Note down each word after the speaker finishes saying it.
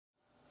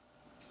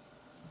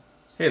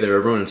Hey there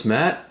everyone, it's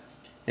Matt,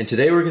 and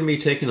today we're going to be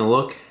taking a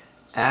look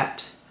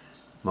at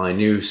my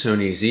new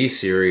Sony Z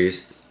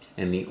series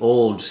and the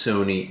old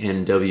Sony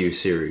NW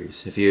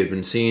series. If you had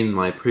been seeing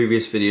my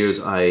previous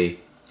videos, I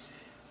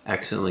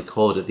accidentally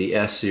called it the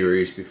S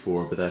series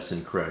before, but that's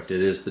incorrect.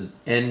 It is the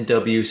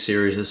NW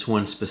series. This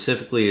one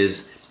specifically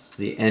is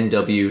the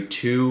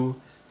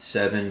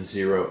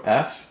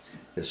NW270F.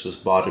 This was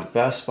bought at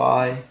Best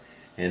Buy,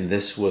 and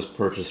this was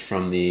purchased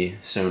from the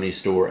Sony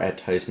store at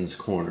Tyson's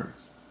Corner.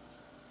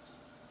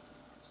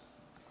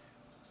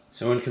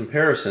 So in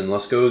comparison,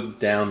 let's go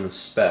down the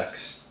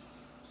specs.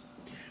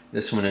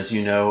 This one, as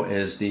you know,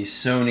 is the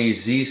Sony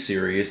Z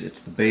series.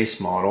 It's the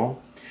base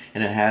model,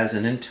 and it has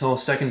an Intel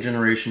second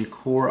generation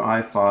Core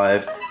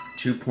i5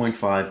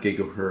 2.5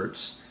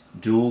 GHz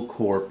dual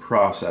core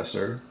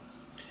processor.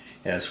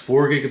 It has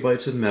 4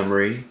 GB of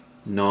memory,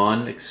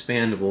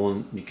 non-expandable,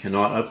 and you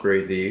cannot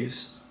upgrade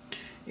these.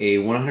 A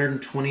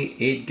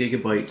 128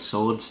 GB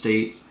solid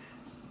state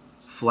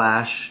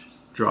flash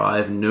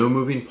drive, no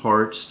moving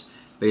parts.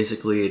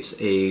 Basically,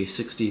 it's a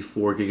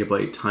 64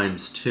 GB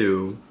times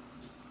 2,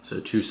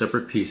 so 2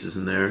 separate pieces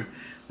in there.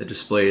 The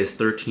display is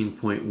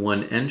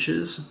 13.1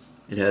 inches.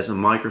 It has a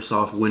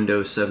Microsoft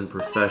Windows 7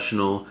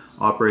 Professional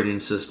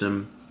operating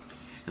system,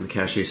 and the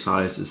cache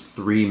size is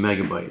 3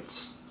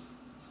 MB.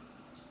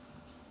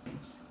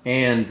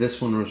 And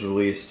this one was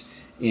released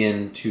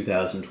in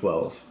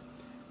 2012.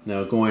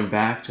 Now, going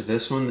back to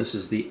this one, this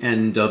is the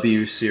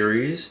NW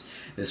series.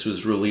 This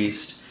was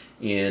released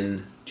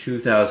in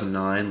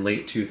 2009,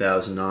 late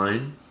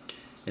 2009,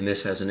 and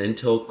this has an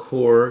Intel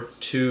Core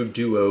 2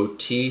 Duo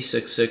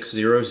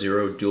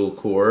T6600 dual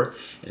core.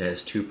 It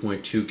has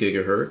 2.2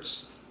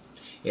 GHz.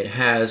 It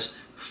has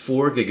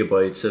 4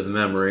 GB of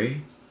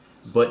memory,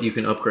 but you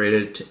can upgrade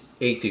it to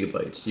 8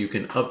 GB. You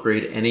can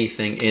upgrade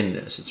anything in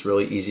this. It's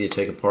really easy to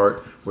take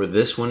apart, where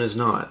this one is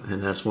not,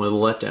 and that's one of the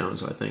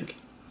letdowns, I think.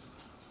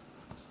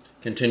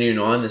 Continuing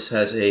on, this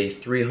has a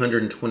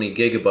 320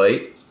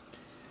 GB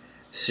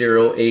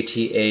serial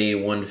ATA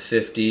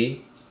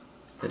 150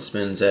 that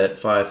spins at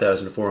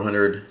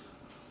 5,400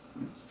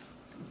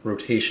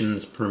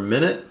 rotations per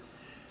minute,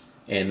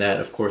 and that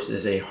of course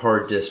is a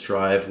hard disk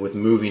drive with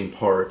moving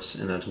parts,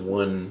 and that's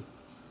one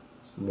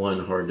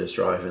hard disk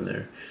drive in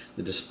there.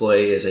 The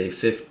display is a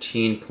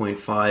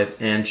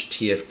 15.5 inch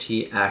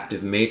TFT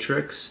active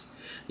matrix.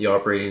 The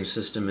operating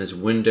system is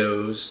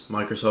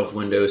Microsoft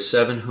Windows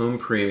 7 Home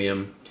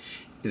Premium.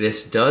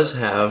 This does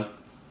have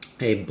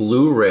a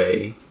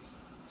Blu-ray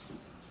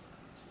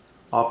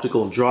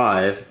optical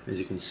drive, as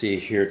you can see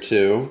here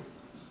too,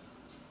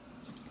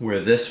 where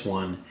this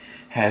one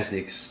has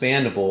the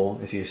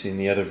expandable, if you've seen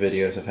the other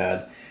videos I've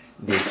had,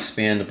 the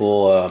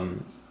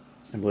expandable,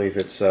 I believe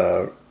it's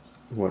Radeon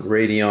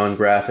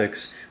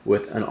graphics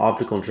with an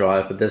optical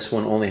drive, but this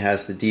one only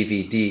has the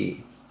DVD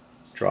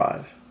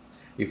drive.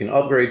 You can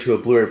upgrade to a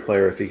Blu-ray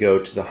player if you go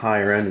to the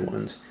higher end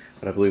ones,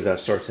 but I believe that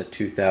starts at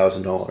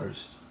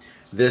 $2,000.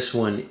 This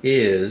one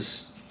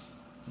is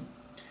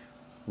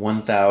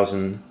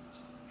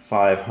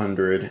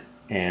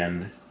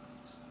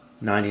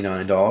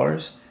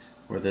 $1,599,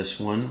 where this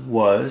one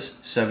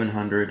was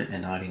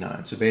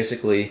 $799. So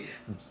basically,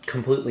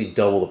 completely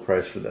double the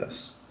price for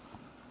this.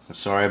 I'm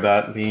sorry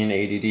about being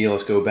ADD.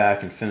 Let's go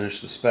back and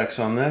finish the specs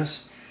on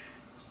this.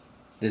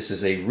 This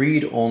is a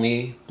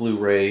read-only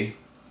Blu-ray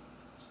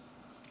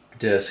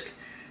disc,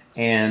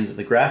 and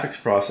the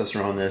graphics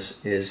processor on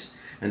this is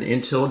an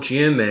Intel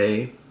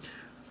GMA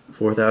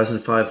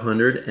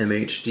 4500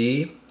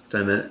 MHD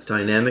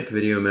Dynamic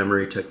Video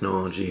Memory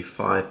Technology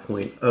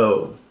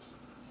 5.0.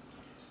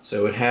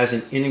 So it has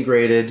an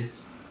integrated,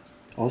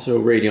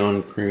 also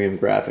Radeon Premium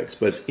graphics,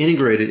 but it's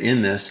integrated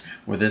in this,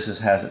 where this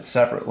has it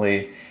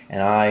separately.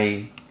 And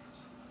I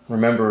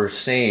remember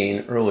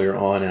saying earlier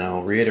on, and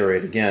I'll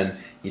reiterate again,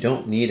 you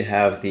don't need to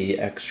have the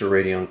extra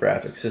Radeon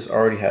graphics. This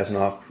already has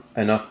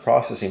enough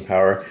processing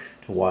power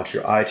to watch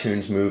your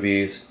iTunes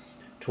movies,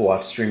 to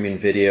watch streaming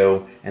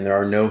video, and there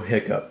are no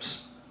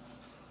hiccups.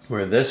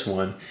 Where this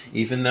one,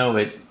 even though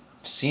it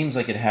seems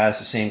like it has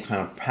the same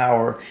kind of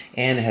power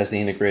and it has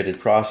the integrated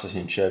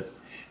processing chip,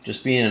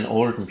 just being an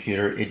older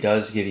computer, it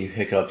does give you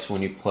hiccups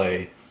when you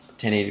play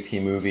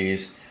 1080p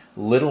movies,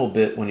 little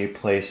bit when you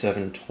play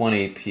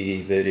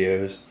 720p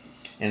videos,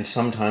 and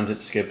sometimes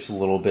it skips a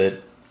little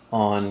bit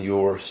on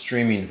your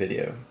streaming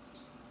video.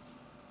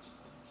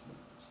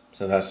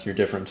 So that's your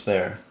difference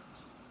there.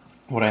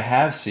 What I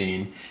have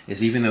seen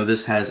is, even though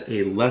this has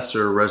a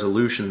lesser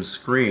resolution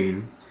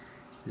screen,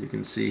 you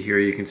can see here,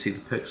 you can see the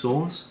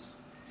pixels.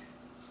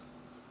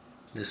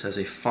 This has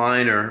a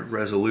finer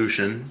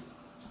resolution.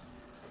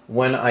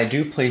 When I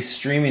do play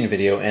streaming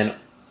video, and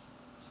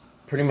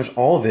pretty much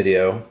all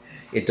video,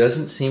 it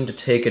doesn't seem to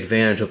take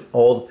advantage of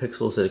all the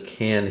pixels that it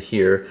can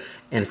here,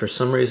 and for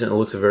some reason it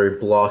looks very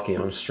blocky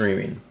on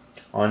streaming.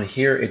 On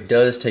here, it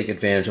does take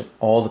advantage of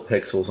all the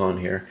pixels on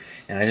here,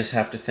 and I just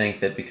have to think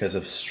that because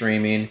of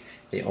streaming,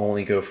 they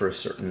only go for a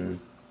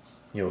certain,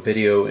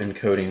 video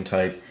encoding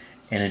type,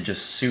 and it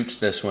just suits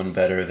this one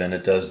better than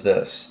it does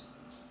this.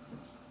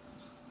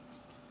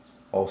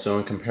 Also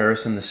in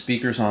comparison, the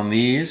speakers on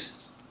these,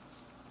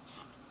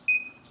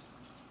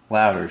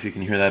 louder, if you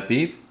can hear that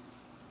beep.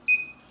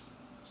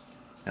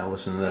 Now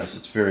listen to this,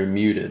 it's very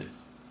muted.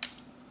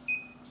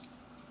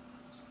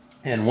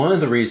 And one of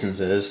the reasons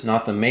is,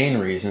 not the main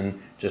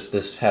reason, just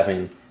this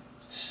having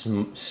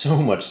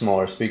so much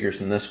smaller speakers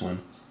than this one.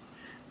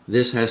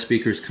 This has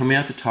speakers coming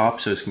out the top,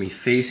 so it's going to be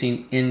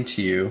facing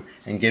into you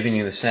and giving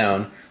you the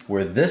sound,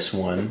 where this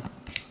one,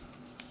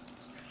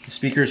 the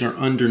speakers are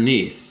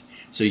underneath.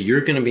 So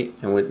you're going to be,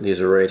 and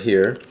these are right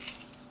here,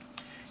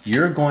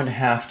 you're going to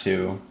have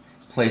to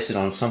place it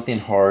on something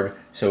hard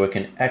so it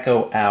can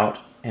echo out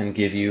and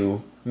give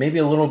you maybe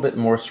a little bit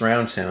more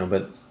surround sound,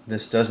 but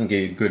this doesn't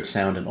give you good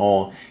sound at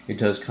all. It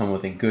does come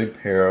with a good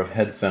pair of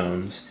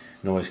headphones,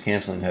 noise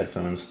cancelling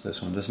headphones.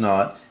 This one does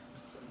not,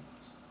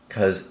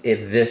 because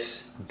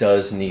this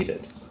does need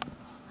it.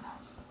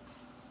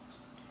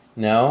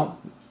 Now,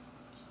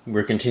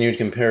 we're continuing to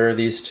compare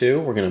these two.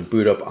 We're going to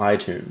boot up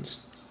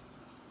iTunes.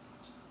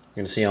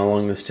 We're going to see how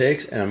long this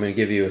takes, and I'm going to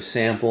give you a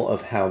sample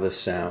of how this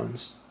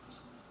sounds.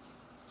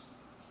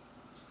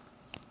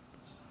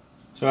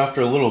 So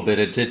after a little bit,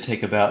 it did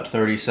take about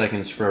 30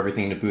 seconds for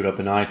everything to boot up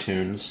in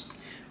iTunes.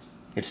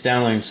 It's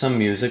downloading some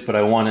music, but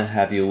I want to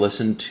have you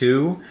listen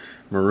to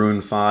Maroon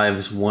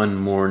 5's One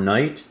More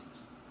Night.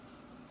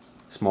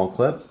 Small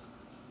clip.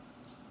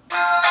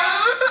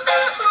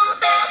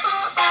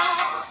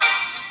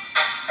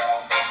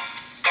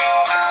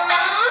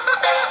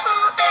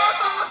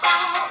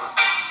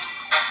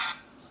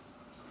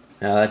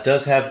 Now that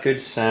does have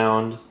good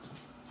sound.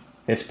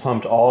 It's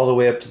pumped all the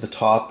way up to the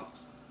top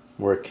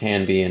where it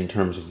can be in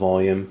terms of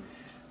volume.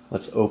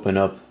 Let's open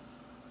up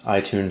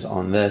iTunes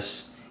on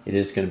this. It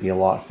is going to be a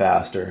lot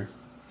faster.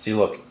 See,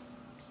 look,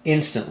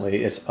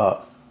 instantly it's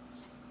up.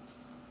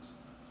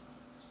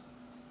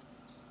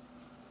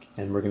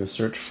 And we're going to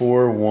search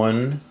for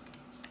One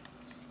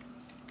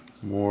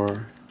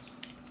More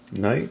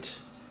Night.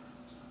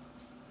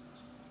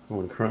 Oh,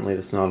 and currently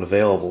that's not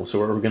available. So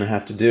what we're going to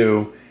have to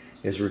do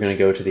is we're going to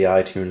go to the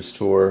iTunes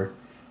store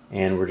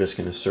and we're just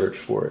going to search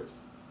for it.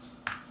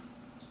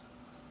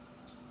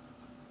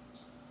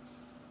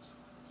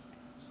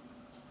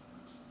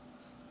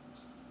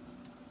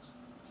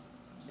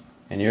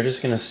 And you're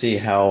just going to see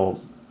how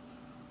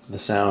the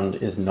sound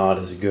is not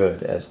as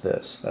good as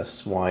this.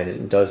 That's why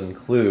it does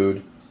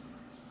include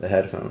the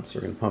headphones. So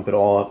we're going to pump it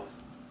all up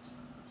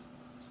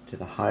to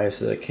the highest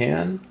that it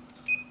can,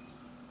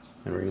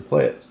 and we're going to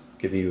play it.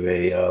 Give you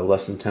a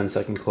less than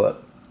 10-second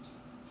clip.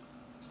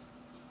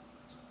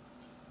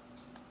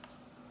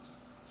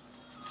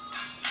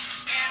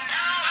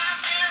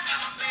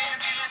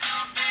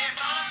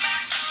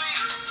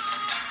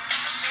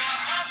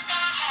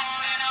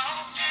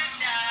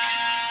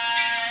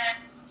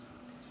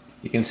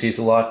 You can see it's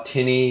a lot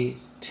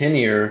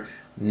tinier,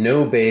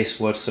 no bass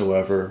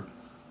whatsoever.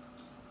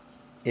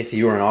 If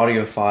you are an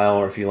audiophile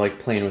or if you like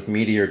playing with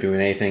media or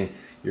doing anything,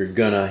 you're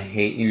gonna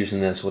hate using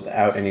this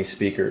without any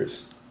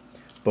speakers.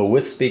 But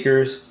with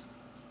speakers,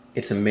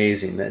 it's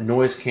amazing. That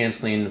noise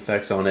canceling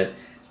effects on it,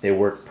 they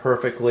work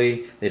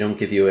perfectly. They don't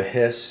give you a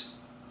hiss.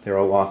 They're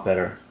a lot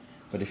better.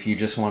 But if you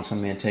just want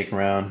something to take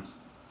around,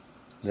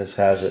 this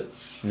has it.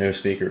 No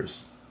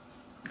speakers.